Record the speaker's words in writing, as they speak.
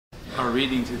Our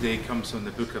reading today comes from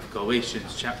the book of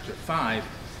Galatians, chapter 5,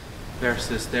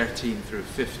 verses 13 through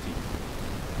 15.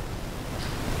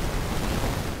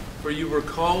 For you were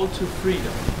called to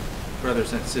freedom,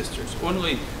 brothers and sisters.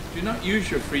 Only do not use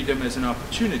your freedom as an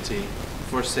opportunity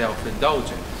for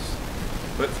self-indulgence,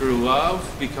 but through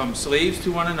love become slaves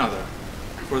to one another.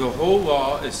 For the whole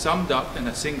law is summed up in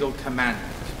a single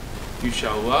commandment: you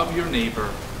shall love your neighbor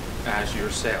as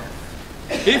yourself.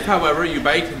 If, however, you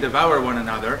bite and devour one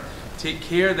another, take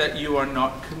care that you are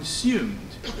not consumed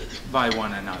by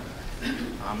one another.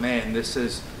 Amen. This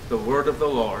is the word of the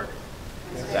Lord.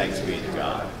 Thanks be to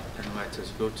God. And let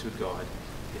us go to God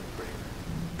in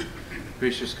prayer.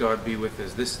 Gracious God, be with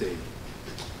us this day.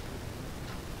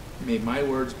 May my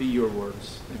words be your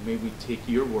words, and may we take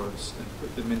your words and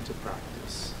put them into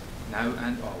practice, now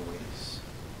and always.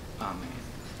 Amen.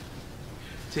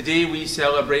 Today we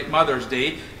celebrate Mother's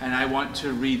Day, and I want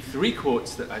to read 3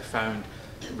 quotes that I found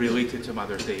related to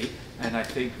Mother's Day, and I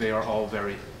think they are all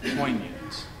very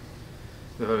poignant.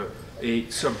 A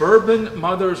suburban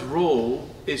mother's role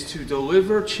is to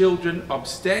deliver children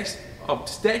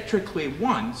obstetrically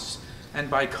once, and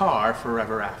by car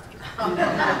forever after.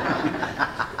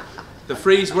 The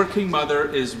phrase working mother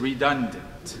is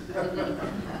redundant.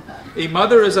 A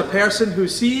mother is a person who,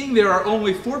 seeing there are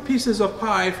only 4 pieces of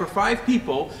pie for 5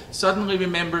 people, suddenly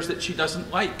remembers that she doesn't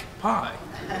like pie.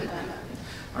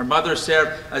 Our mothers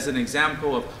serve as an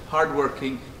example of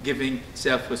hardworking, giving,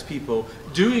 selfless people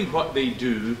doing what they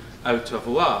do out of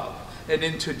love. And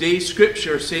in today's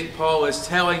scripture, St. Paul is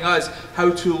telling us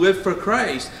how to live for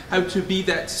Christ, how to be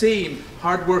that same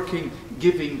hardworking,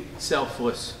 giving,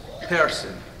 selfless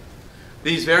person.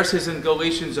 These verses in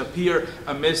Galatians appear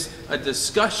amidst a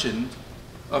discussion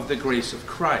of the grace of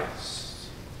Christ.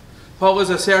 Paul is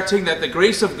asserting that the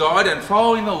grace of God and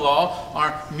following the law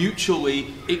are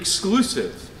mutually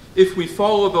exclusive. If we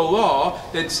follow the law,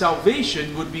 then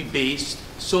salvation would be based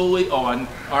solely on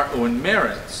our own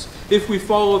merits. If we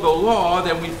follow the law,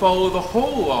 then we follow the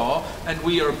whole law, and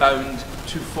we are bound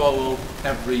to follow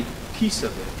every piece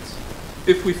of it.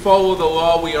 If we follow the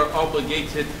law, we are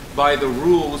obligated by the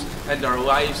rules, and our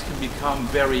lives can become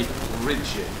very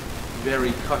rigid,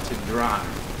 very cut and dry.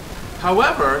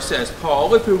 However, says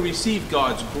Paul, if we receive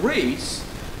God's grace,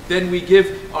 then we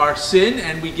give our sin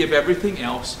and we give everything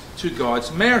else to God's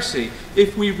mercy.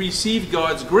 If we receive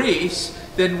God's grace,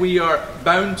 then we are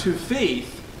bound to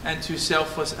faith and to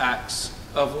selfless acts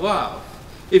of love.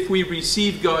 If we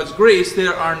receive God's grace,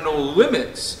 there are no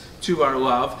limits to our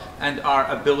love and our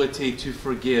ability to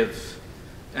forgive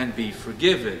and be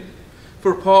forgiven.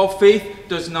 For Paul, faith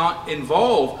does not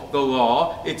involve the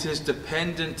law. It is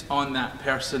dependent on that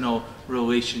personal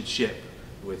relationship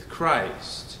with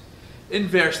Christ. In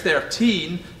verse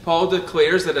 13, Paul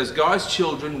declares that as God's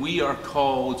children, we are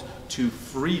called to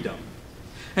freedom.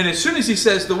 And as soon as he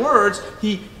says the words,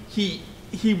 he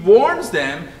warns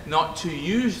them not to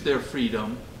use their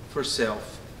freedom for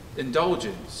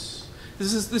self-indulgence.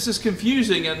 This is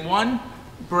confusing. In one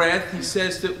breath, he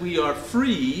says that we are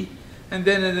free, and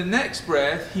then in the next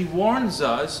breath, he warns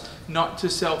us not to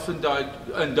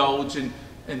self-indulge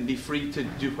and be free to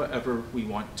do whatever we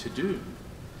want to do.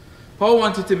 Paul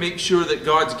wanted to make sure that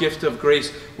God's gift of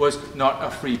grace was not a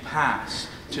free pass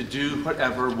to do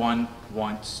whatever one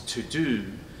wants to do.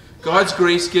 God's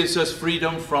grace gives us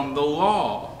freedom from the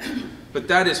law. But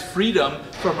that is freedom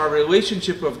from our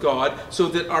relationship with God, so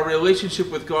that our relationship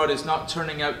with God is not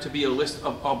turning out to be a list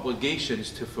of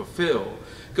obligations to fulfill.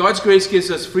 God's grace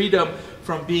gives us freedom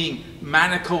from being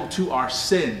manacled to our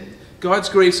sin. God's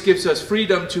grace gives us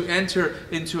freedom to enter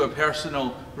into a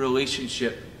personal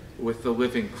relationship with the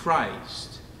living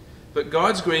Christ. But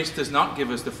God's grace does not give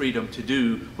us the freedom to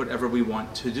do whatever we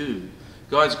want to do.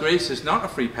 God's grace is not a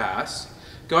free pass.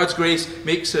 God's grace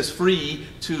makes us free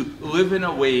to live in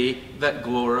a way that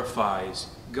glorifies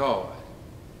God.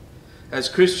 As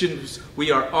Christians,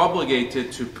 we are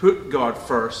obligated to put God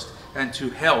first and to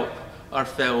help our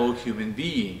fellow human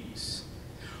beings.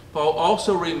 Paul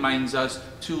also reminds us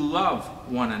to love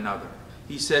one another.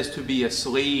 He says to be a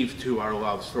slave to our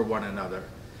loves for one another.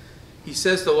 He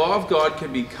says the law of God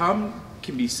can be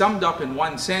summed up in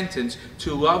one sentence: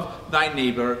 to love thy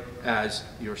neighbor as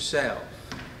yourself.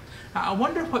 I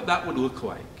wonder what that would look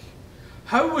like.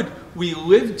 How would we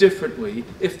live differently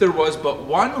if there was but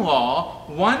one law,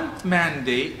 one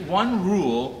mandate, one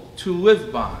rule to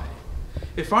live by?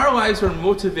 If our lives were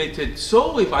motivated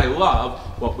solely by love,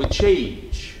 what would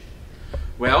change?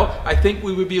 Well, I think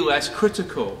we would be less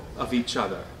critical of each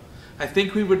other. I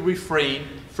think we would refrain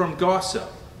from gossip.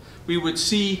 We would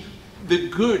see the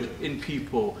good in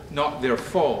people, not their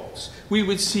faults. We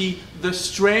would see the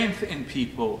strength in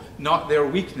people, not their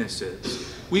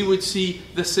weaknesses. We would see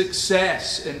the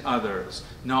success in others,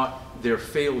 not their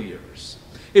failures.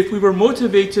 If we were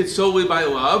motivated solely by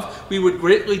love, we would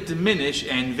greatly diminish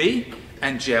envy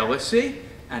and jealousy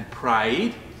and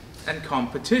pride and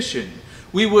competition.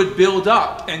 We would build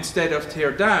up instead of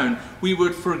tear down. We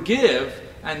would forgive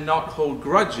and not hold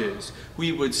grudges.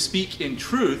 We would speak in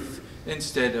truth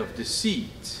instead of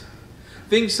deceit.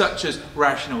 Things such as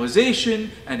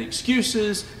rationalization and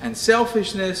excuses and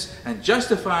selfishness and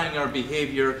justifying our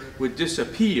behavior would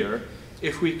disappear.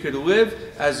 If we could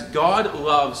live as God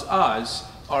loves us,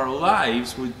 our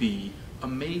lives would be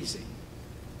amazing.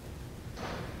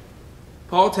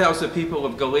 Paul tells the people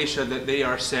of Galatia that they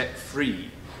are set free.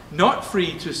 Not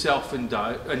free to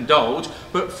self-indulge,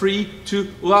 but free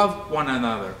to love one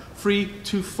another. Free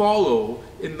to follow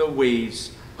in the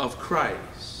ways of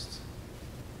Christ.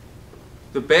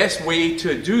 The best way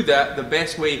to do that, the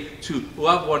best way to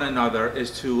love one another,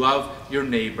 is to love your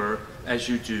neighbor as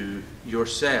you do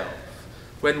yourself.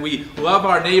 When we love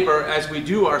our neighbor as we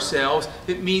do ourselves,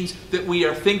 it means that we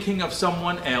are thinking of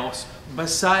someone else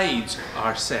besides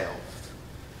ourselves.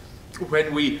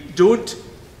 When we don't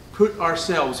put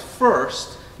ourselves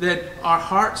first, then our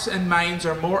hearts and minds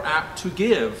are more apt to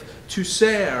give, to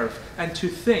serve, and to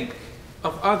think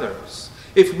of others.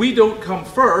 If we don't come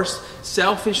first,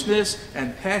 selfishness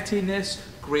and pettiness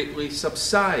greatly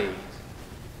subside.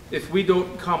 If we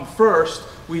don't come first,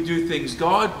 we do things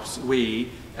God's way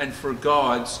and for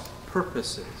God's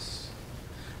purposes.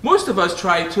 Most of us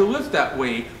try to live that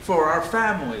way for our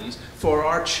families, for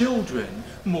our children.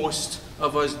 Most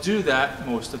of us do that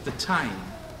most of the time.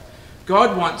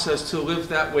 God wants us to live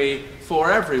that way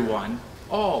for everyone,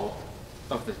 all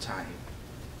of the time.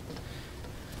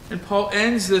 And Paul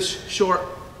ends this short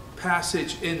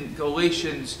passage in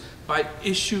Galatians by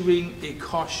issuing a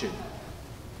caution.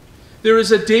 There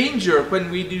is a danger when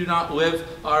we do not live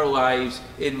our lives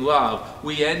in love.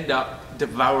 We end up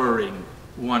devouring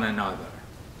one another.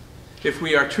 If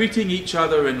we are treating each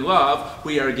other in love,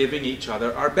 we are giving each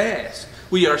other our best.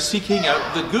 We are seeking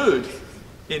out the good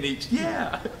in each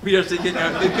we are seeking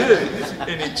out the good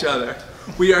in each other.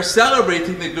 We are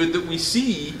celebrating the good that we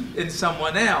see in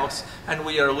someone else, and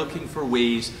we are looking for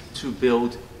ways to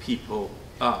build people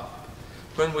up.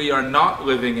 When we are not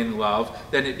living in love,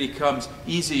 then it becomes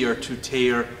easier to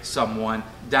tear someone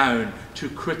down, to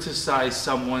criticize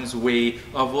someone's way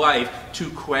of life, to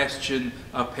question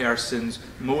a person's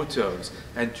motives,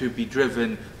 and to be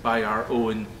driven by our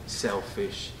own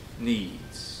selfish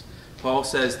needs. Paul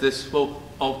says this will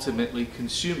ultimately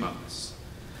consume us.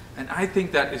 And I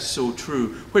think that is so true.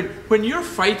 When you're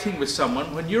fighting with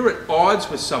someone, when you're at odds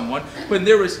with someone, when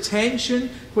there is tension,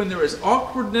 when there is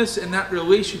awkwardness in that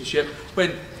relationship,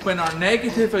 when our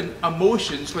negative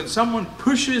emotions, when someone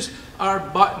pushes our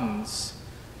buttons,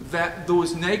 that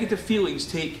those negative feelings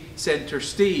take center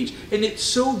stage. And it's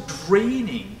so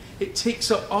draining. It takes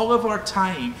up all of our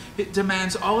time. It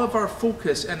demands all of our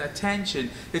focus and attention.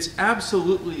 It's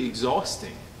absolutely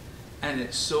exhausting. And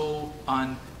it's so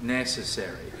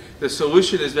unnecessary. The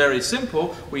solution is very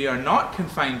simple. We are not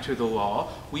confined to the law.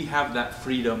 We have that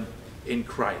freedom in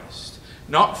Christ.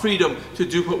 Not freedom to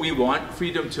do what we want,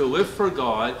 freedom to live for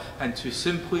God and to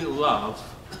simply love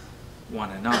one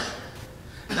another.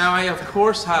 Now, I of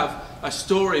course have a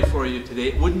story for you today.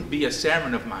 It wouldn't be a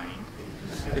sermon of mine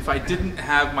if I didn't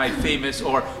have my famous,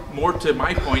 or more to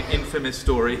my point, infamous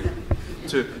story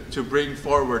to bring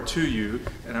forward to you.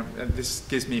 And this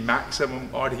gives me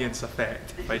maximum audience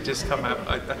effect if I just come out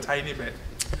a tiny bit.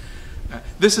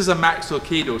 This is a Max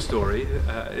Lucado story.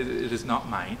 It is not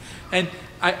mine. And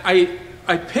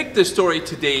I picked this story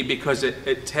today because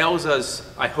it tells us,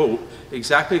 I hope,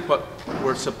 exactly what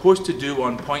we're supposed to do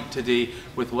on point today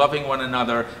with loving one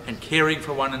another and caring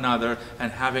for one another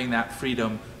and having that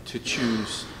freedom to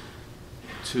choose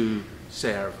to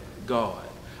serve God.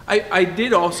 I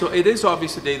did also, it is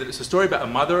obvious today that it's a story about a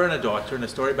mother and a daughter and a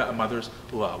story about a mother's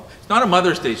love. It's not a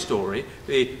Mother's Day story.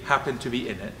 They happen to be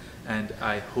in it. And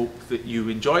I hope that you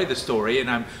enjoy the story. And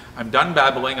I'm done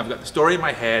babbling. I've got the story in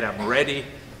my head. I'm ready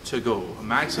to go. A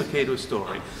Max Lucado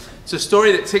story. It's a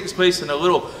story that takes place in a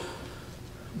little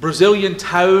Brazilian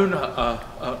town,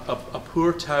 a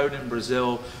poor town in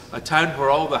Brazil, a town where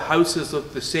all the houses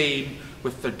look the same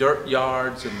with the dirt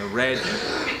yards and the red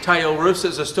tile roofs.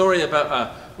 It's a story about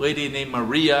a lady named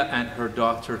Maria and her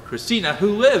daughter Christina who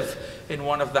live in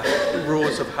one of the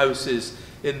rows of houses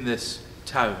in this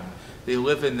town. They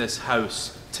live in this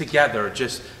house together,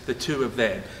 just the two of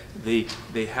them.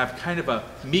 They have kind of a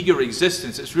meager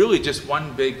existence. It's really just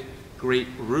one big great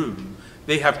room.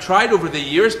 They have tried over the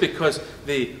years, because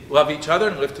they love each other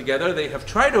and live together, they have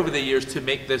tried over the years to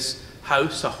make this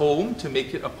house a home, to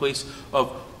make it a place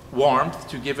of warmth,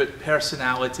 to give it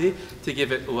personality, to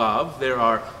give it love. There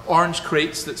are orange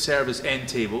crates that serve as end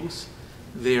tables.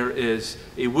 There is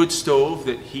a wood stove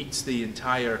that heats the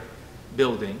entire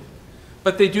building.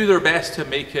 But they do their best to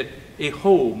make it a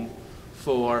home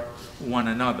for one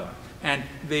another. And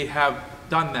they have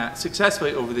done that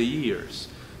successfully over the years.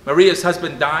 Maria's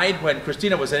husband died when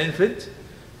Christina was an infant,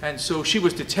 and so she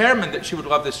was determined that she would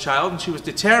love this child, and she was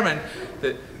determined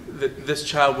that this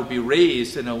child would be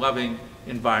raised in a loving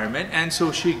environment. And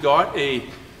so she got a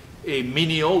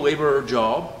menial laborer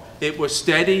job. It was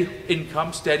steady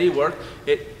income, steady work.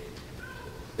 It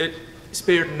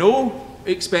spared no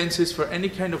expenses for any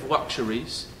kind of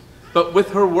luxuries. But with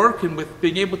her work and with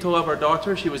being able to love her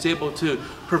daughter, she was able to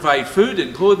provide food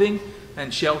and clothing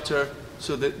and shelter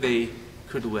so that they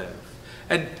could live.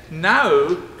 And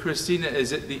now Christina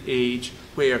is at the age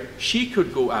where she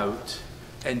could go out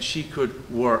and she could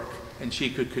work and she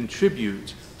could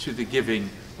contribute to the giving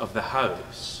of the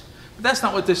house. But that's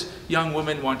not what this young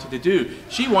woman wanted to do.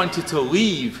 She wanted to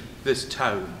leave this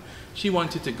town. She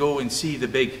wanted to go and see the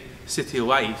big city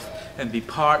life and be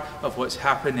part of what's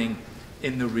happening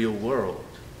in the real world.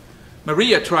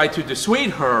 Maria tried to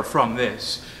dissuade her from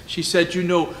this. She said, you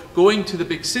know, going to the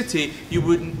big city, you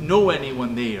wouldn't know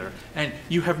anyone there, and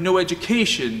you have no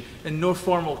education and no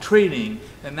formal training,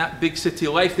 and that big city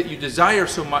life that you desire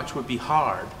so much would be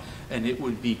hard, and it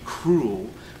would be cruel,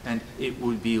 and it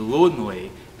would be lonely,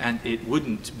 and it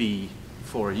wouldn't be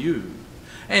for you.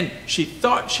 And she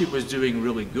thought she was doing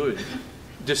really good,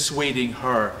 dissuading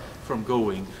her from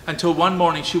going, until one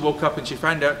morning she woke up and she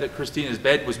found out that Christina's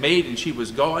bed was made and she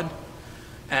was gone,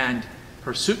 and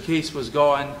her suitcase was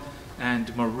gone,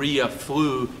 and Maria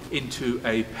flew into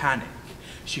a panic.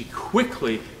 She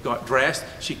quickly got dressed,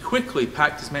 she quickly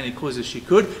packed as many clothes as she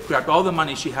could, grabbed all the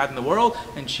money she had in the world,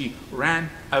 and she ran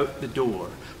out the door.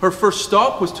 Her first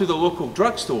stop was to the local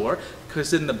drugstore,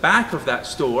 because in the back of that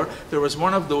store there was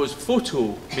one of those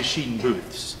photo machine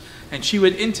booths. And she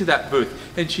went into that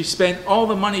booth and she spent all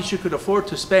the money she could afford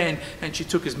to spend, and she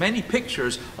took as many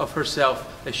pictures of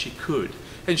herself as she could.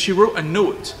 And she wrote a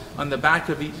note on the back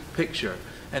of each picture,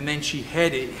 and then she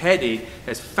headed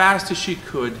as fast as she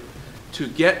could to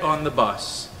get on the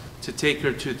bus to take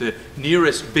her to the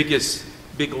nearest biggest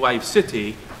big life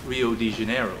city, Rio de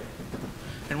Janeiro.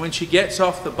 And when she gets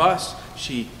off the bus,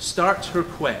 she starts her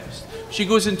quest. She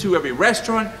goes into every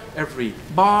restaurant, every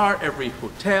bar, every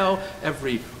hotel,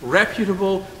 every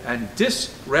reputable and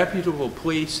disreputable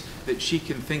place that she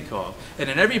can think of. And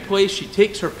in every place she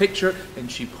takes her picture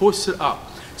and she posts it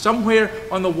up. Somewhere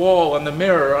on the wall, on the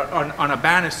mirror, on a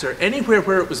banister, anywhere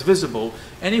where it was visible,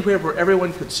 anywhere where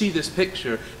everyone could see this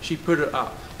picture, she put it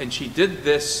up. And she did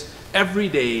this every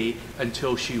day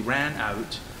until she ran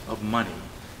out of money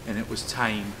and it was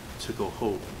time to go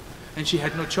home. And she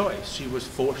had no choice. She was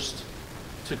forced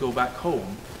to go back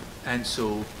home, and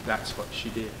so that's what she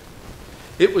did.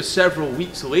 It was several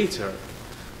weeks later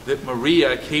that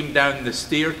Maria came down the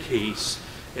staircase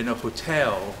in a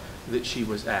hotel that she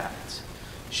was at.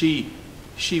 She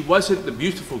wasn't the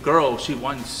beautiful girl she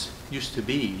once used to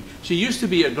be. She used to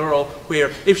be a girl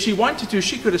where if she wanted to,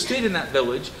 she could have stayed in that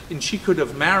village and she could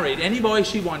have married any boy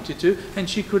she wanted to, and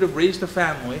she could have raised a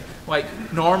family like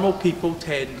normal people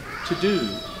tend to do.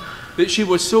 But she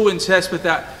was so obsessed with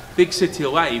that big city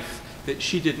life that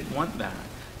she didn't want that.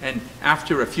 And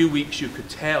after a few weeks you could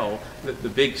tell that the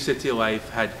big city life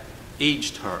had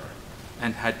aged her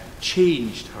and had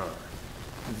changed her.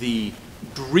 The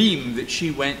dream that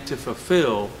she went to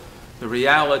fulfill, the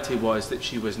reality was that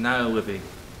she was now living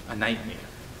a nightmare.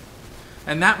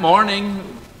 And that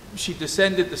morning she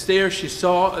descended the stairs. She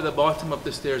saw at the bottom of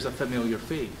the stairs a familiar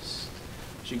face.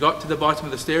 She got to the bottom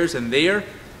of the stairs, and there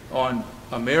on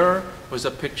a mirror was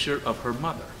a picture of her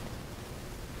mother.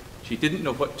 She didn't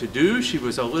know what to do. She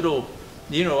was a little,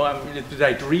 did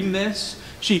I dream this?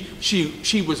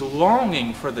 She was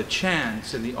longing for the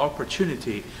chance and the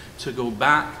opportunity to go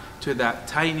back to that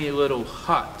tiny little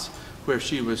hut where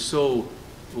she was so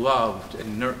loved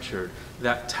and nurtured.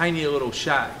 That tiny little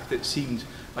shack that seemed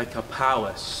like a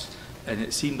palace, and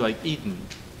it seemed like Eden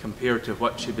compared to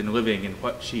what she'd been living and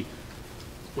what she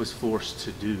was forced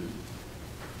to do.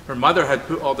 Her mother had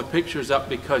put all the pictures up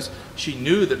because she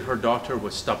knew that her daughter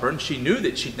was stubborn. She knew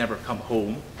that she'd never come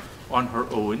home on her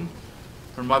own.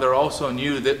 Her mother also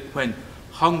knew that when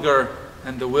hunger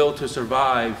and the will to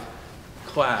survive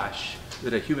clash,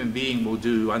 that a human being will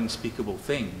do unspeakable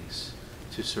things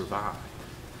to survive.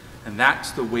 And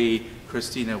that's the way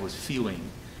Christina was feeling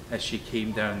as she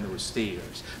came down those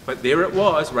stairs. But there it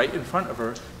was, right in front of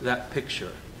her, that picture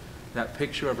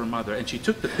of her mother. And she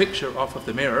took the picture off of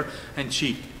the mirror, and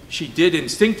she did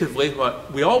instinctively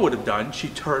what we all would have done. She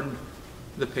turned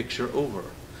the picture over.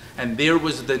 And there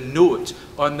was the note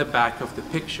on the back of the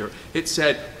picture. It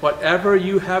said, whatever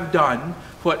you have done,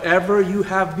 whatever you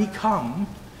have become,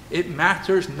 it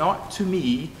matters not to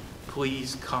me.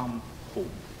 Please come home.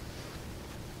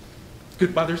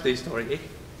 Good Mother's Day story,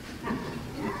 eh?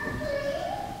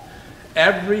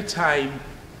 Every time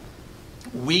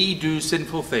we do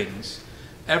sinful things,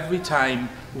 every time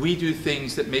we do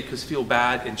things that make us feel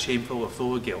bad and shameful or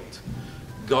full of guilt,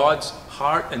 God's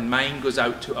heart and mind goes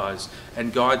out to us,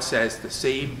 and God says the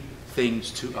same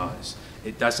things to us.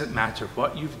 It doesn't matter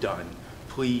what you've done,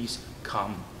 please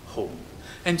come home.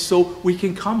 And so we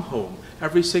can come home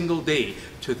every single day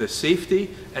to the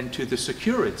safety and to the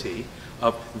security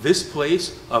of this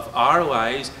place, of our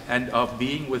lives, and of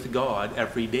being with God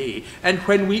every day. And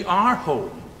when we are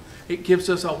home, it gives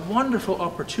us a wonderful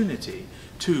opportunity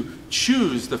to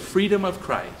choose the freedom of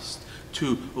Christ,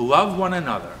 to love one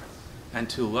another, and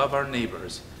to love our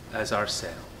neighbors as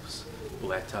ourselves.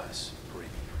 Let us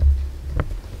pray.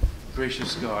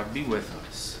 Gracious God, be with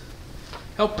us.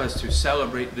 Help us to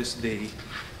celebrate this day.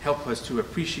 Help us to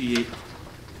appreciate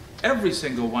every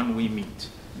single one we meet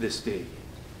this day.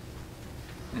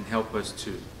 And help us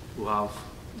to love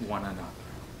one another.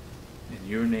 In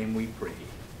your name we pray.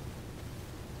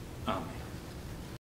 Amen.